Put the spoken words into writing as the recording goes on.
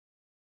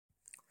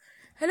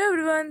Hello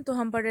everyone. तो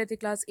हम पढ़ रहे थे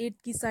क्लास 8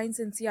 की साइंस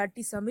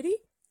एनसीईआरटी समरी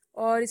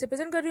और इसे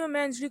प्रेजेंट कर रही हूँ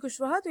मैं अंजलि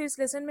कुशवाहा। तो इस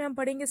लेसन में हम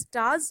पढ़ेंगे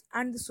stars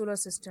and the solar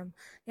system,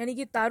 यानी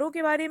कि तारों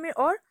के बारे में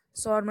और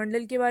सौर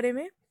मंडल के बारे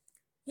में।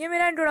 ये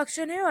मेरा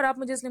इंट्रोडक्शन है और आप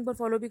मुझे इस लिंक पर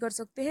फॉलो भी कर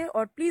सकते हैं।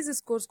 और प्लीज़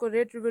इस कोर्स को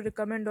रेट, रिव्यू,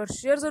 रिकमेंड और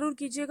शेयर ज़रूर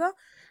कीजिएगा।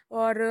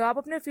 और आप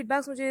अपने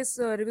फीडबैक्स मुझे इस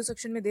रिव्यू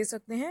सेक्शन में दे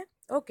सकते हैं।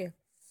 ओके,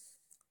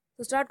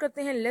 तो स्टार्ट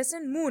करते हैं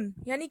लेसन। मून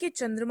यानी कि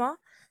चंद्रमा।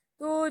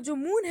 तो जो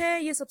मून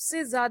है ये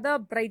सबसे ज़्यादा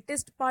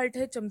ब्राइटेस्ट पार्ट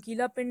है,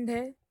 चमकीला पिंड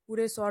है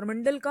पूरे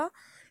सौरमंडल का।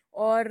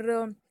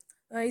 और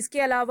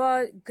इसके अलावा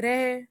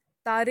ग्रह,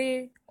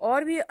 तारे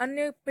और भी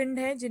अन्य पिंड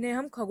हैं जिन्हें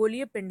हम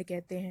खगोलीय पिंड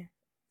कहते हैं।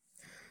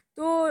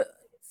 तो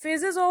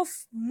फेजेस ऑफ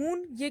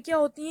मून ये क्या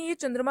होती हैं? ये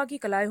चंद्रमा की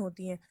कलाएं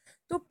होती हैं।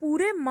 तो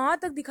पूरे माह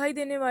तक दिखाई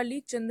देने वाली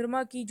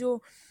चंद्रमा की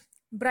जो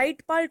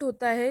ब्राइट पार्ट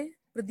होता है,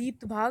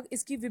 प्रदीप्त भाग,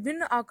 इसकी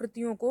विभिन्न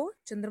आकृतियों को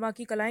चंद्रमा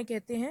की कलाएं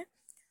कहते हैं।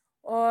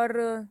 और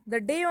the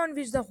day on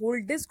which the whole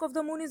disc of the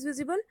moon is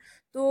visible,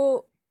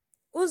 तो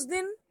उस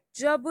दिन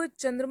जब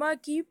चंद्रमा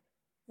की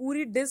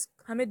पूरी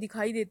डिस्क हमें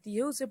दिखाई देती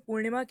है उसे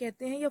पूर्णिमा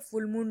कहते हैं या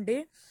फुल मून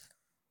डे।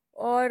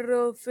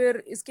 और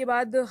फिर इसके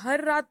बाद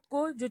हर रात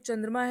को जो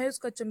चंद्रमा है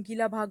उसका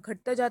चमकीला भाग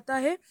घटता जाता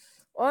है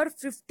और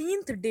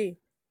 15th डे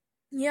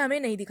ये हमें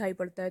नहीं दिखाई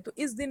पड़ता है। तो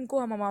इस दिन को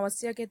हम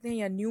अमावस्या कहते हैं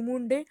या new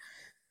moon day.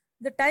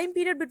 The time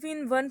period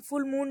between one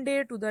full moon day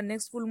to the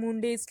next full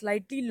moon day is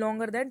slightly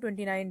longer than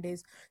 29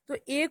 days. तो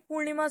एक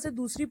पूर्णिमा से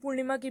दूसरी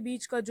पूर्णिमा के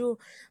बीच का जो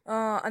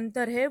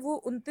अंतर है वो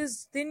 29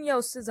 दिन या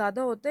उससे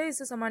ज़्यादा होता है।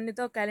 इसे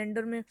सामान्यतः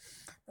कैलेंडर में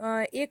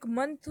एक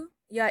मंथ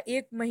या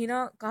एक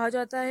महीना कहा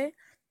जाता है।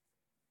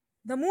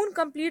 The moon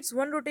completes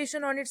one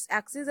rotation on its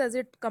axis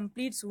as it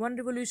completes one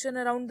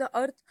revolution around the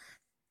earth.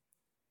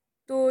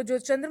 तो जो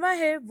चंद्रमा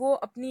है वो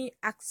अपनी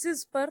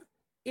एक्सिस पर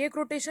एक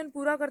रोटेशन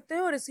पूरा करते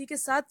हैं और इसी के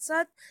साथ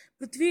साथ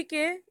पृथ्वी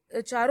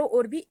के चारों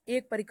ओर भी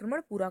एक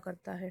परिक्रमण पूरा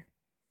करता है।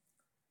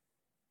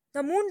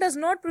 The moon does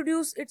not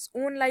produce its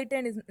own light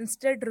and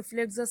instead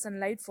reflects the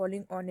sunlight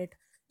falling on it.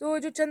 तो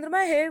जो चंद्रमा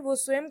है वो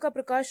स्वयं का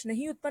प्रकाश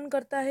नहीं उत्पन्न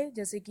करता है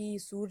जैसे कि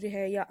सूर्य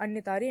है या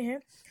अन्य तारे हैं।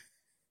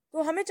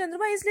 तो हमें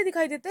चंद्रमा इसलिए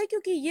दिखाई देता है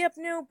क्योंकि ये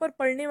अपने ऊपर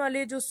पड़ने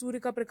वाले जो सूर्य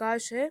का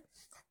प्रकाश है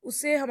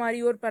उसे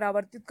हमारी ओर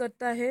परावर्तित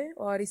करता है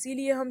और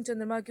इसीलिए हम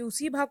चंद्रमा के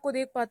उसी भाग को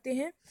देख पाते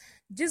हैं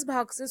जिस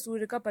भाग से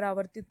सूर्य का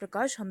परावर्तित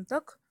प्रकाश हम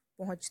तक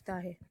पहुंचता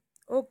है।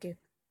 Okay,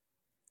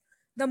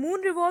 the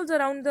moon revolves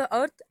around the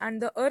earth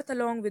and the earth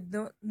along with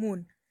the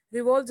moon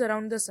revolves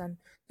around the सन।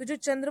 तो जो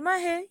चंद्रमा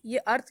है ये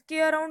अर्थ के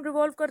अराउंड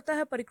रिवॉल्व करता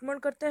है, परिक्रमण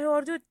करता है,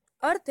 और जो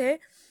अर्थ है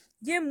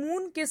ये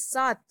मून के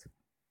साथ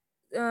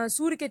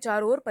सूर्य के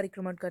चारों ओर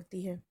परिक्रमण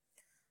करती है।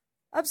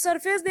 अब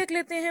सरफेस देख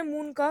लेते हैं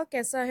मून का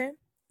कैसा है,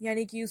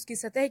 यानी कि उसकी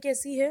सतह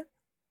कैसी है।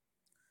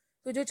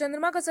 तो जो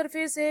चंद्रमा का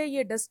सरफेस है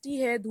ये डस्टी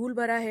है, धूल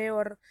भरा है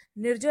और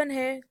निर्जन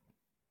है।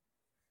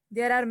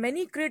 देयर आर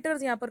मेनी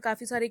क्रेटर्स, यहाँ पर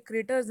काफी सारे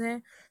क्रेटर्स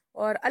हैं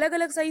और अलग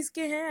अलग साइज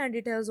के हैं। And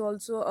it has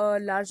also a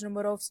large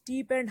number of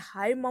steep and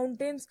high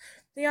mountains.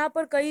 तो यहाँ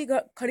पर कई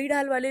खड़ी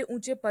ढाल वाले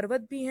ऊंचे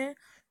पर्वत भी हैं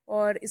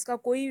और इसका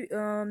कोई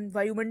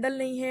वायुमंडल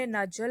नहीं है,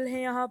 ना जल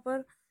है यहाँ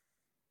पर।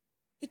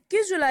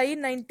 21 जुलाई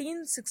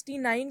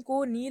 1969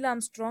 को नील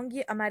आर्मस्ट्रॉन्ग,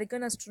 ये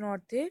अमेरिकन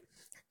एस्ट्रोनॉट थे,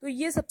 तो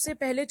ये सबसे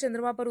पहले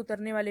चंद्रमा पर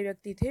उतरने वाले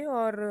व्यक्ति थे।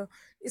 और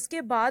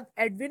इसके बाद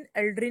एडविन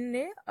एल्ड्रिन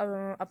ने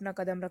अपना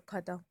कदम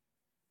रखा था।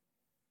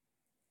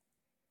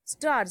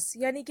 स्टार्स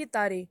यानी कि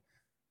तारे।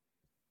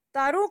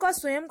 तारों का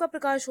स्वयं का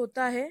प्रकाश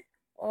होता है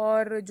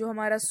और जो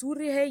हमारा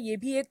सूर्य है ये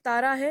भी एक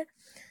तारा है।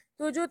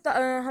 तो जो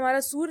हमारा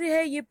सूर्य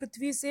है ये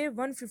पृथ्वी से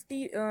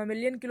 150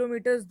 मिलियन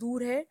किलोमीटर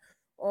दूर है।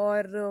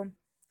 और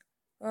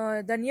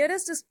the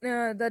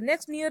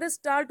next nearest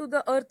star to the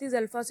earth is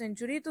alpha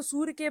century. तो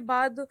सूर्य के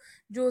बाद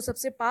जो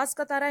सबसे पास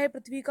का तारा है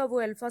पृथ्वी का वो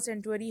अल्फा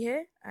सेंचुरी है।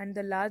 And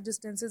the large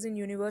distances in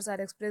universe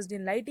are expressed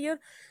in light year.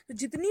 तो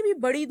जितनी भी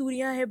बड़ी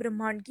दूरियां हैं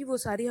ब्रह्मांड की वो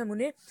सारी हम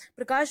उन्हें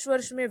प्रकाश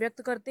वर्ष में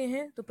व्यक्त करते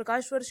हैं। तो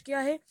प्रकाश वर्ष क्या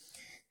है?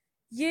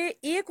 ये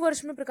एक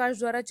वर्ष में प्रकाश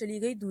द्वारा चली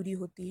गई दूरी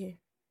होती है।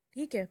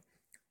 ठीक है,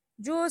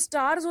 जो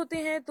स्टार्स होते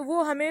हैं तो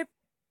वो हमें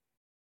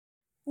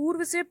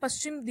पूर्व से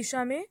पश्चिम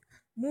दिशा में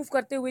मूव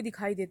करते हुए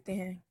दिखाई देते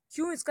हैं।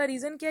 क्यों? इसका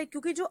रीजन क्या है?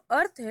 क्योंकि जो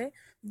अर्थ है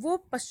वो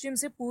पश्चिम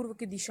से पूर्व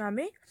की दिशा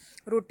में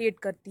रोटेट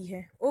करती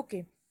है।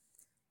 Okay,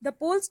 the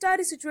pole star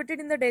is situated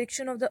in the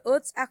direction of the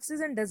earth's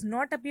axis and does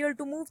not appear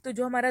to move. तो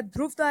जो हमारा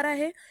ध्रुव तारा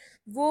है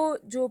वो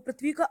जो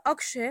पृथ्वी का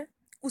अक्ष है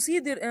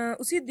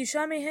उसी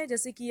दिशा में है।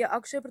 जैसे कि यह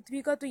अक्ष है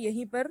पृथ्वी का, तो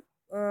यहीं पर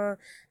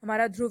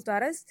हमारा ध्रुव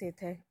तारा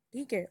स्थित है।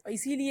 ठीक है,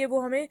 इसीलिए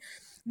वो हमें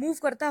मूव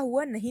करता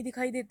हुआ नहीं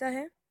दिखाई देता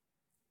है।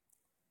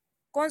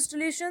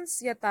 कॉन्स्टलेशंस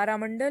या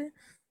तारामंडल।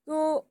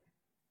 तो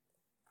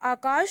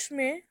आकाश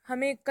में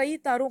हमें कई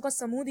तारों का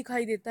समूह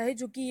दिखाई देता है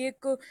जो कि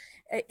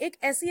एक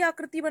ऐसी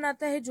आकृति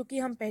बनाता है जो कि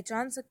हम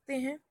पहचान सकते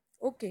हैं।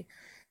 ओके,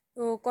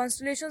 तो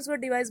constellations were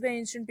devised bye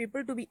ancient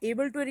people to be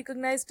able to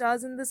recognise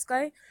stars in the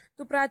sky.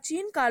 तो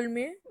प्राचीन काल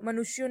में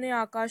मनुष्यों ने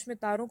आकाश में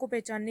तारों को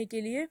पहचानने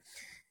के लिए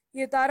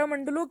ये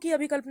तारामंडलों की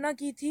अभिकल्पना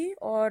की थी।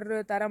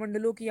 और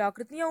तारामंडलों की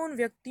आकृतियां उन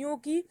व्यक्तियों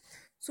की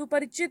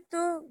सुपरिचित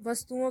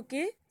वस्तुओं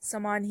के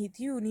समान ही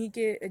थी, उन्हीं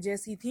के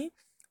जैसी थी।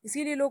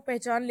 इसीलिए लोग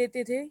पहचान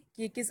लेते थे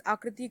कि ये किस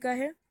आकृति का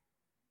है।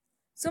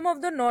 Some of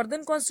the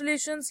northern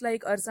constellations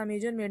like Ursa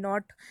Major may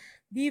not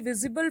be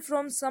visible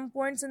from some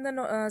points in the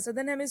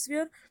southern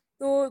hemisphere.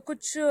 तो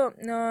कुछ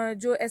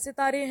जो ऐसे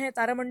तारे हैं,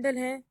 तारामंडल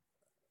हैं,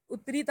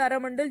 उत्तरी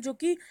तारामंडल जो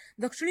कि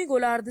दक्षिणी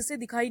गोलार्ध से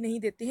दिखाई नहीं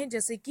देते हैं,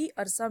 जैसे कि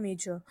अर्सा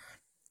मेजर।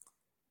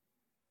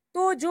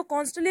 तो जो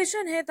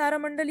कॉन्स्टलेशन है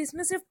तारामंडल,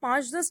 इसमें सिर्फ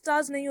 5-10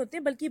 स्टार्स नहीं होते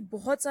बल्कि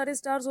बहुत सारे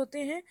स्टार्स होते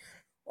हैं,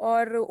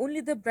 और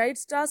only the bright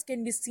stars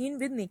can be seen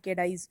with naked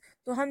eyes.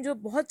 तो हम जो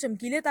बहुत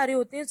चमकीले तारे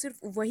होते हैं सिर्फ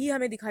वही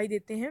हमें दिखाई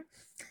देते हैं,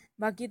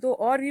 बाकी तो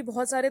और भी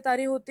बहुत सारे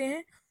तारे होते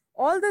हैं।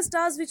 All the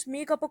stars which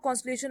make up a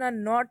constellation are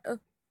not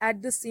at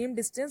the same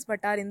distance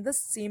but are in the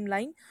same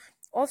line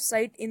of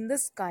site in the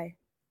sky.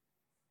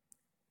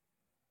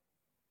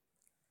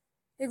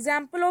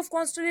 Example of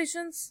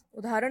constellations,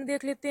 उदाहरण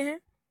देख लेते हैं।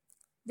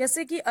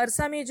 जैसे कि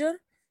अर्सा मेजर,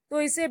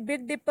 तो इसे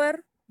बिग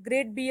डिपर,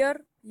 ग्रेट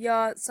बियर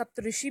या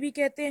सप्तऋषि भी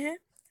कहते हैं,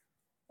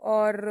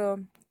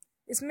 और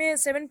इसमें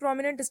 7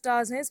 प्रोमिनेंट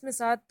स्टार्स हैं, इसमें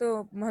 7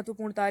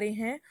 महत्वपूर्ण तारे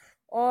हैं,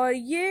 और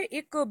ये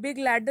एक बिग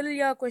लैडल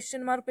या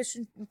क्वेश्चन मार्क,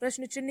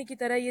 प्रश्न चिन्ह की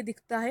तरह ये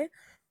दिखता है।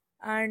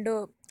 एंड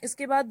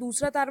इसके बाद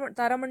दूसरा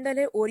तारामंडल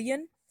है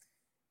ओरियन।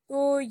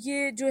 तो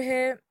ये जो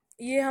है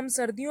ये हम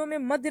सर्दियों में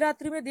मध्य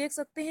रात्रि में देख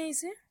सकते हैं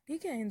इसे,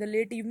 ठीक है, इन द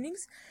लेट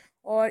इवनिंग्स,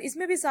 और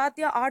इसमें भी 7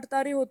 या 8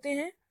 तारे होते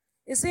हैं।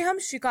 इसे हम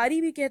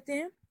शिकारी भी कहते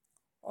हैं।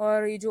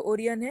 और ये जो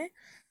ओरियन है,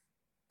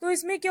 तो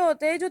इसमें क्या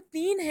होता है, जो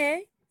 3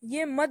 है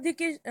ये मध्य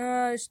के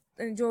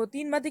जो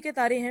 3 मध्य के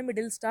तारे हैं,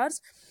 मिडिल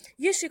स्टार्स,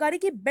 ये शिकारी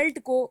की बेल्ट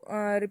को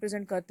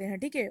रिप्रेजेंट करते हैं,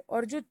 ठीक है।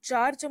 और जो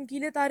 4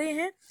 चमकीले तारे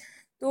हैं,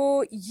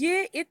 तो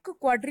ये एक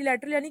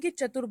क्वाड्रिलैटरल यानी कि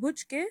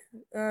चतुर्भुज के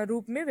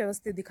रूप में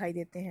व्यवस्थित दिखाई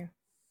देते हैं।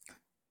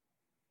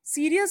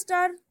 सीरियस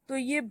स्टार, तो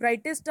ये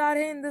ब्राइटेस्ट स्टार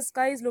है in the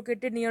sky, is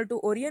located near to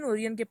Orion.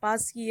 Orion के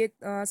पास ही एक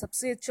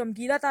सबसे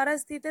चमकीला तारा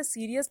स्थित है,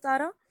 सीरियस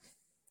तारा।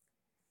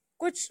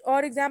 कुछ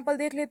और एग्जाम्पल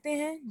देख लेते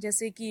हैं,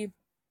 जैसे कि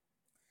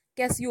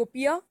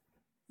कैसियोपिया,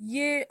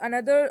 ये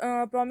another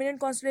prominent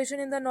constellation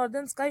in the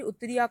northern sky,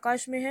 उत्तरी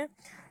आकाश में है।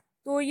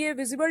 तो ये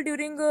visible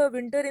during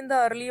winter in the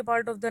early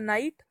part of the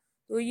night,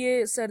 तो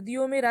ये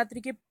सर्दियों में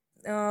रात्रि के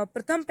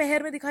प्रथम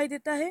पहर में दिखाई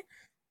देता है,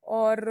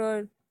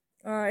 और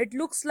it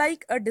looks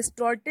like a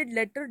distorted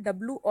letter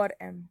W और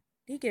M,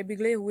 ठीक है,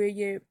 बिगड़े हुए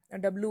ये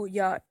W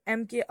या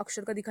M के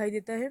अक्षर का दिखाई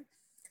देता है।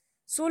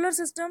 सोलर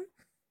सिस्टम,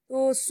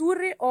 तो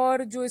सूर्य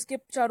और जो इसके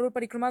चारों ओर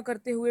परिक्रमा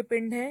करते हुए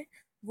पिंड हैं,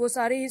 वो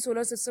सारे ही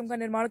सोलर सिस्टम का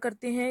निर्माण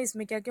करते हैं।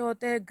 इसमें क्या क्या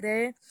होता है,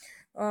 ग्रह,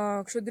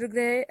 क्षुद्र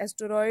ग्रह,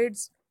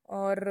 एस्टेरॉइड्स,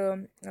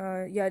 और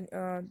या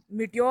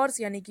मीटियोर्स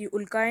यानी कि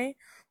उल्काएं।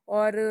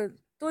 और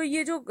तो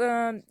ये जो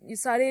ये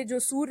सारे जो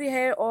सूर्य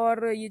है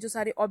और ये जो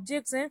सारे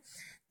ऑब्जेक्ट्स हैं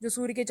जो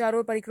सूर्य के चारों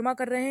ओर परिक्रमा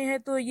कर रहे हैं,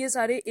 तो ये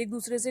सारे एक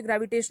दूसरे से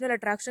ग्रेविटेशनल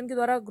अट्रैक्शन के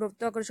द्वारा,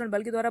 गुरुत्वाकर्षण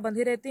बल के द्वारा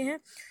बंधे रहते हैं।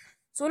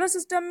 सोलर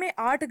सिस्टम में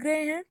 8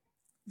 ग्रह हैं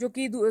जो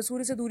कि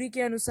सूर्य से दूरी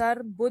के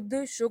अनुसार बुध,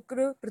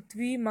 शुक्र,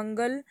 पृथ्वी,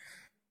 मंगल,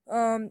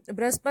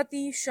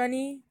 बृहस्पति,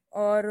 शनि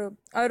और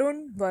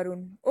अरुण,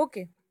 वरुण।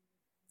 ओके,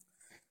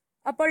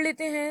 अब पढ़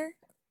लेते हैं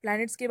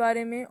प्लैनेट्स के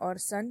बारे में और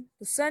सन।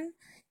 तो सन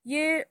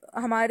ये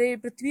हमारे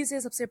पृथ्वी से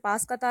सबसे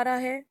पास का तारा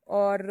है,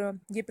 और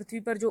ये पृथ्वी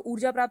पर जो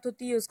ऊर्जा प्राप्त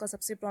होती है उसका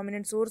सबसे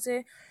प्रोमिनेंट सोर्स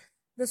है।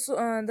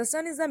 The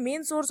sun is the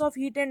main source of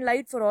heat and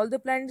light for all the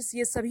planets.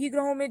 ये सभी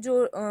ग्रहों में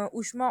जो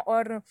ऊष्मा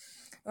और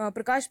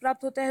प्रकाश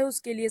प्राप्त होता है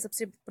उसके लिए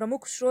सबसे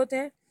प्रमुख स्रोत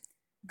है।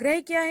 ग्रह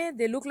क्या है,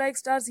 दे लुक लाइक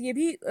स्टार्स, ये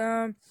भी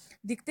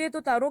दिखते तो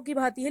तारों की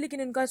भांति है,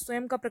 लेकिन इनका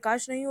स्वयं का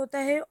प्रकाश नहीं होता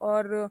है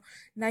और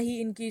ना ही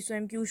इनकी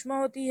स्वयं की ऊष्मा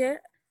होती है।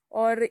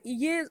 और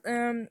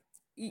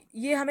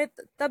ये हमें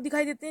तब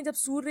दिखाई देते हैं जब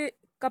सूर्य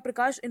का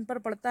प्रकाश इन पर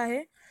पड़ता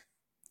है।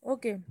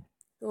 ओके,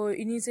 तो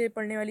इन्हीं से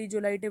पड़ने वाली जो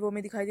लाइट है वो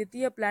हमें दिखाई देती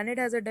है। Planet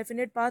has a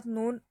definite path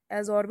known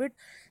as orbit.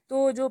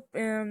 तो जो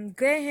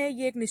ग्रह हैं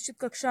ये एक निश्चित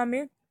कक्षा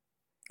में,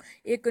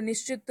 एक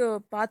निश्चित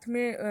पाथ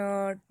में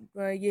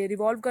ये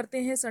रिवॉल्व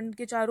करते हैं सन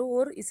के चारों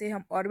ओर, इसे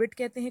हम ऑर्बिट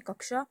कहते हैं,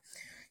 कक्षा।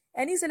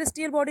 Any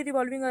celestial body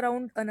revolving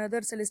around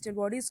another celestial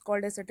body is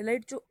called a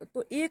satellite. जो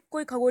तो एक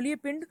कोई खगोलीय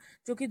पिंड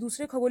जो कि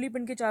दूसरे खगोलीय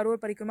पिंड के चारों ओर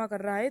परिक्रमा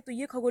कर रहा है, तो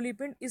ये खगोलीय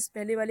पिंड इस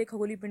पहले वाले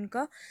खगोलीय पिंड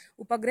का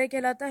उपग्रह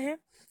कहलाता है।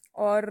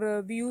 और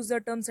we use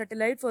the term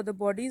satellite for the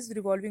bodies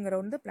revolving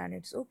around the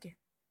planets. Okay,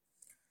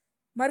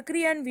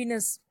 mercury and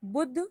Venus,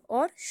 बुध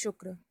और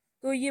शुक्र।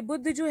 तो ये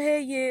बुध जो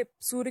है ये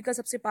सूर्य का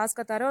सबसे पास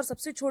का तारा और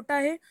सबसे छोटा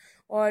है,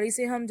 और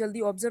इसे हम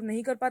जल्दी ऑब्जर्व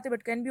नहीं कर पाते,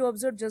 but can be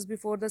observe just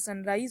before the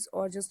sunrise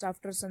और just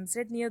after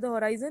sunset near the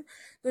horizon.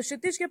 तो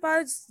क्षितिज के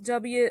पास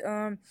जब ये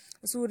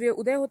सूर्य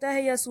उदय होता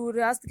है या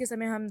सूर्यास्त के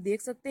समय हम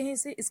देख सकते हैं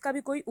इसे। इसका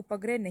भी कोई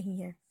उपग्रह नहीं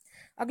है।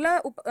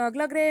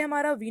 अगला ग्रह है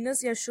हमारा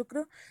वीनस या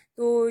शुक्र।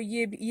 तो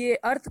ये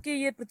अर्थ के,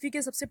 ये पृथ्वी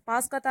के सबसे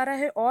पास का तारा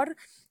है और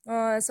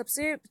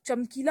सबसे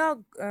चमकीला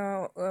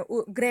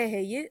ग्रह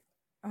है ये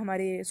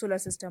हमारे सोलर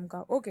सिस्टम का।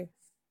 ओके,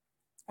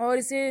 और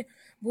इसे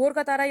भोर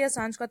का तारा या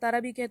सांझ का तारा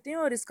भी कहते हैं,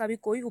 और इसका भी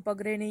कोई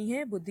उपग्रह नहीं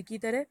है बुध की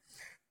तरह।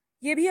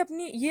 ये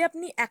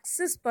अपनी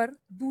एक्सिस पर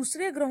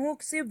दूसरे ग्रहों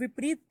से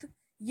विपरीत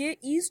ये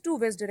ईस्ट टू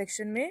वेस्ट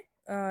डायरेक्शन में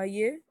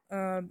ये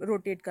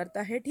रोटेट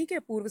करता है, ठीक है,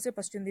 पूर्व से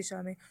पश्चिम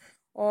दिशा में।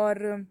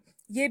 और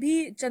ये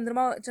भी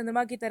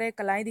चंद्रमा की तरह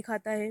कलाएं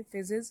दिखाता है,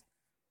 फेजेस।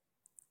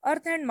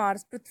 अर्थ एंड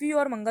मार्स, पृथ्वी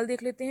और मंगल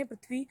देख लेते हैं।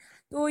 पृथ्वी,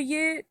 तो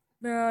ये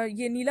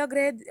नीला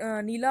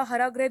ग्रह, नीला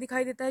हरा ग्रह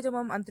दिखाई देता है जब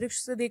हम अंतरिक्ष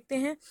से देखते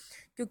हैं,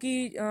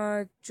 क्योंकि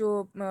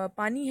जो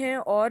पानी है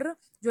और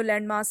जो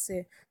लैंड मास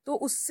से, तो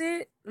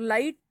उससे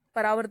लाइट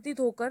परावर्तित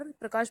होकर,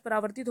 प्रकाश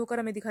परावर्तित होकर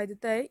हमें दिखाई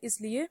देता है,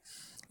 इसलिए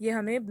ये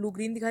हमें ब्लू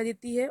ग्रीन दिखाई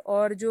देती है।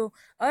 और जो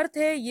अर्थ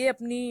है ये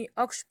अपनी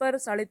अक्ष पर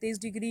 23.5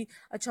 डिग्री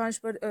अक्षांश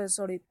पर,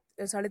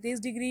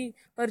 23.5 डिग्री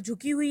पर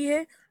झुकी हुई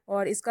है,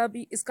 और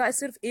इसका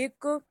सिर्फ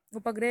एक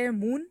उपग्रह है,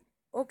 मून।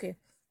 ओके।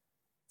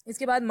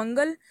 इसके बाद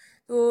मंगल,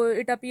 तो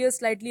it appear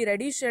slightly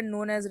reddish and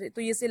known as,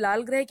 तो ये इसे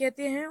लाल ग्रह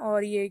कहते हैं,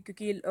 और ये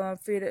क्योंकि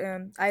फिर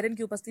आयरन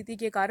की उपस्थिति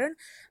के कारण,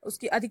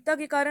 उसकी अधिकता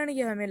के कारण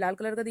ये हमें लाल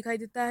कलर का दिखाई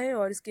देता है।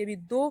 और इसके भी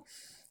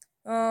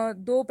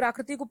दो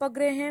प्राकृतिक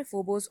उपग्रह हैं,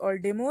 फोबोस और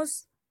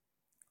डेमोस।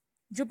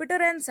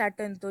 जुपिटर एंड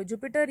सैटर्न, तो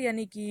जुपिटर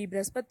यानी कि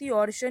बृहस्पति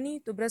और शनि,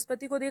 तो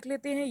बृहस्पति को देख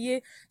लेते हैं।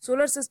 ये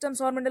सोलर सिस्टम,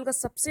 सौरमंडल का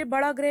सबसे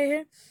बड़ा ग्रह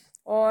है,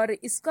 और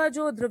इसका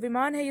जो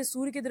द्रव्यमान है ये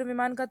सूर्य के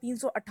द्रव्यमान का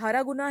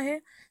 318 गुना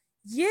है।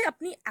 ये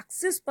अपनी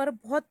एक्सिस पर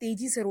बहुत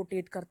तेजी से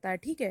रोटेट करता है,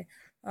 ठीक है।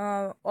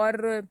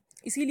 और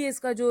इसीलिए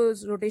इसका जो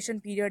रोटेशन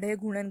पीरियड है,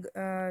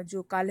 घूर्णन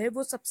जो काल है,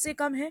 वो सबसे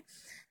कम है।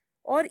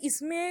 और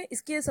इसमें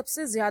इसके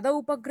सबसे ज्यादा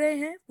उपग्रह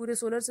हैं पूरे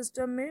सोलर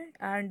सिस्टम में,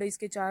 एंड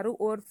इसके चारों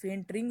ओर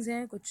फेंट रिंग्स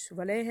हैं, कुछ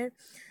वलय है।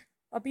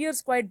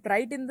 Appears quite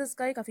bright in the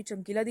sky, काफी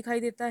चमकीला दिखाई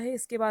देता है।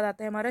 इसके बाद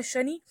आता है हमारा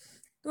शनि,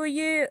 तो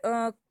ये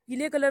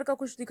पीले कलर का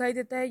कुछ दिखाई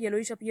देता है,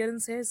 येलोइश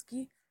अपीयरेंस है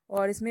इसकी,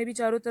 और इसमें भी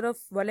चारों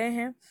तरफ वलय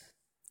हैं।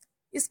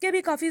 इसके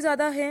भी काफी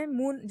ज्यादा है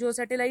मून, जो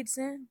सैटेलाइट्स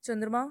हैं,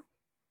 चंद्रमा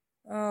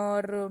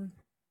और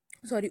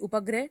सॉरी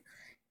उपग्रह।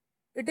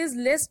 It is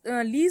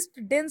least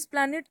dense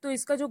planet, तो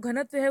इसका जो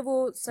घनत्व है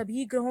वो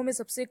सभी ग्रहों में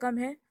सबसे कम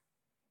है।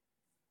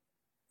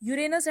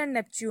 यूरेनस एंड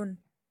नेपच्यून,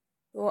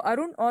 तो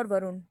अरुण और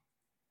वरुण,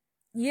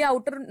 ये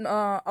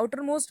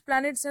आउटर मोस्ट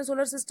प्लैनेट्स हैं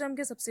सोलर सिस्टम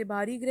के, सबसे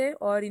भारी ग्रह,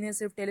 और इन्हें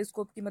सिर्फ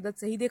टेलीस्कोप की मदद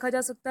से ही देखा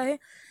जा सकता है।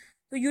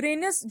 तो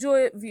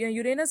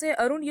यूरेनस है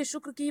अरुण, ये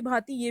शुक्र की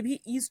भांति ये भी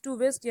ईस्ट टू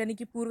वेस्ट यानी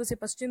कि पूर्व से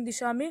पश्चिम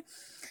दिशा में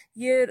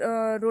ये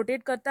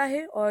रोटेट करता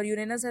है, और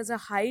Uranus has a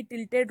high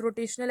tilted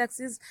rotational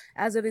axis,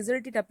 as a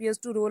result it appears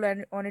to roll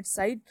on it's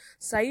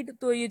side.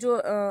 तो ये जो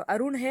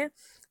अरुण है,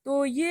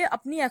 तो ये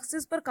अपनी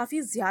एक्सिस पर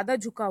काफी ज्यादा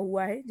झुका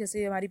हुआ है,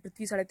 जैसे हमारी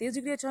पृथ्वी 23.5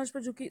 डिग्री अक्षांश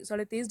पर झुकी,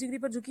 23.5 डिग्री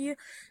पर झुकी है,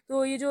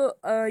 तो ये जो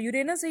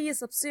यूरेनस है ये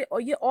सबसे,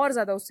 और ये और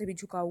ज्यादा उससे भी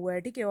झुका हुआ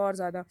है, ठीक है, और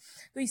ज्यादा।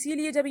 तो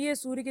इसीलिए जब ये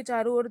सूर्य के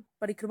चारों ओर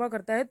परिक्रमा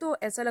करता है तो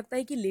ऐसा लगता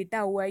है कि लेटा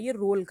हुआ है, ये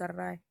रोल कर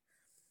रहा है।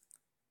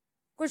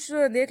 कुछ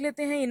देख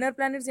लेते हैं इनर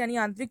प्लैनेट्स यानी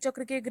आंतरिक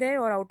चक्र के ग्रह,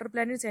 और आउटर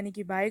प्लैनेट्स यानी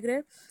कि बाह्य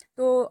ग्रह।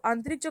 तो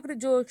आंतरिक चक्र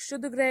जो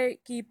शुद्ध ग्रह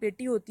की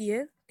पेटी होती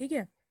है, ठीक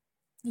है,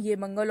 ये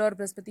मंगल और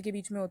बृहस्पति के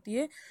बीच में होती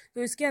है,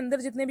 तो इसके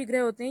अंदर जितने भी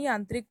ग्रह होते हैं ये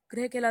आंतरिक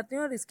ग्रह कहलाते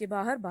हैं, और इसके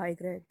बाहर बाह्य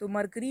ग्रह। तो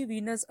मरकरी,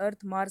 वीनस,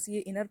 अर्थ, मार्स ये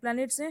इनर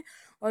प्लैनेट्स हैं,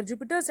 और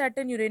जुपिटर,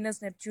 सैटर्न, यूरेनस,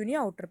 नेपच्यून ये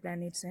आउटर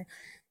प्लैनेट्स हैं।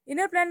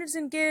 इनर प्लैनेट्स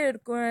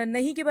इनके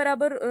नहीं के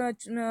बराबर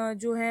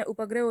जो है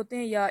उपग्रह होते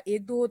हैं, या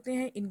एक दो होते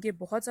हैं, इनके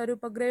बहुत सारे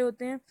उपग्रह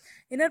होते हैं।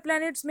 इनर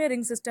प्लैनेट्स में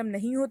रिंग सिस्टम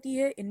नहीं होती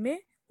है, इनमें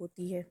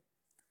होती है।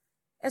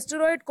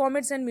 एस्टेरॉइड,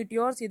 कॉमेट्स एंड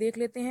मीटियोर्स, ये देख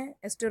लेते हैं।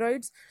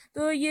 एस्टेरॉइड्स,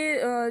 तो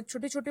ये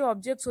छोटे छोटे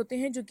ऑब्जेक्ट्स होते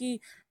हैं जो कि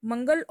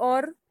मंगल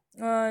और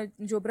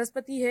जो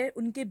बृहस्पति है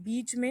उनके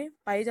बीच में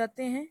पाए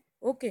जाते हैं।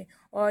 ओके,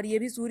 और ये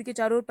भी सूर्य के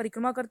चारों ओर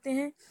परिक्रमा करते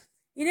हैं,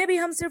 इन्हें भी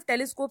हम सिर्फ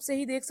टेलीस्कोप से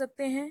ही देख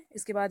सकते हैं।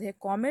 इसके बाद है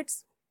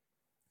कॉमेट्स,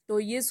 तो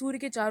ये सूर्य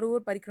के चारों ओर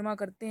परिक्रमा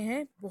करते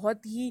हैं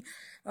बहुत ही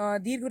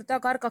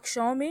दीर्घवृत्ताकार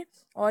कक्षाओं में,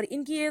 और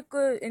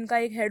इनका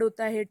एक हेड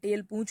होता है,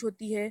 टेल पूंछ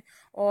होती है,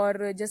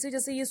 और जैसे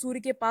जैसे ये सूर्य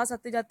के पास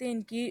आते जाते हैं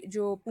इनकी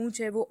जो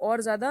पूंछ है वो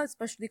और ज्यादा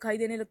स्पष्ट दिखाई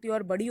देने लगती है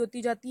और बड़ी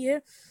होती जाती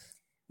है।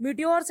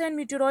 मीटियोर्स एंड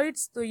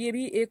मीटियोरॉइड्स, तो ये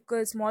भी एक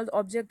स्मॉल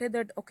ऑब्जेक्ट है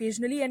that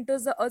occasionally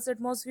enters the earth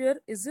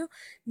atmosphere is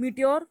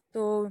meteor.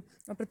 तो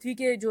पृथ्वी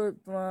के जो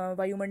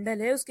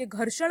वायुमंडल है उसके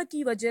घर्षण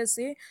की वजह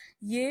से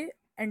ये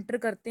एंटर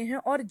करते हैं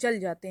और जल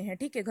जाते हैं,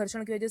 ठीक है,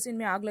 घर्षण की वजह से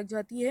इनमें आग लग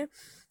जाती है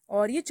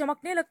और ये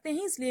चमकने लगते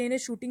हैं, इसलिए इन्हें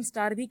शूटिंग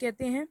स्टार भी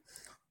कहते हैं,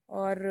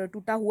 और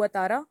टूटा हुआ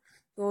तारा।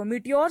 तो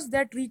meteors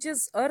that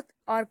reaches earth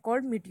are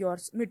called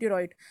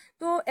meteoroid.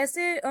 तो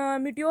ऐसे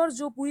मीटियोर्स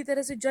जो पूरी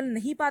तरह से जल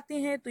नहीं पाते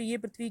हैं, तो ये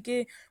पृथ्वी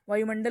के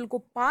वायुमंडल को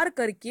पार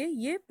करके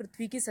ये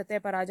पृथ्वी की सतह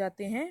पर आ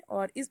जाते हैं,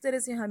 और इस तरह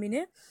से हम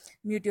इन्हें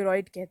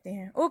मीटियोरॉइड कहते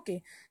हैं। ओके,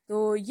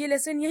 तो ये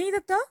लेसन यहीं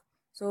तक था।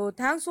 So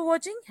thanks for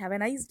watching, have a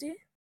nice day.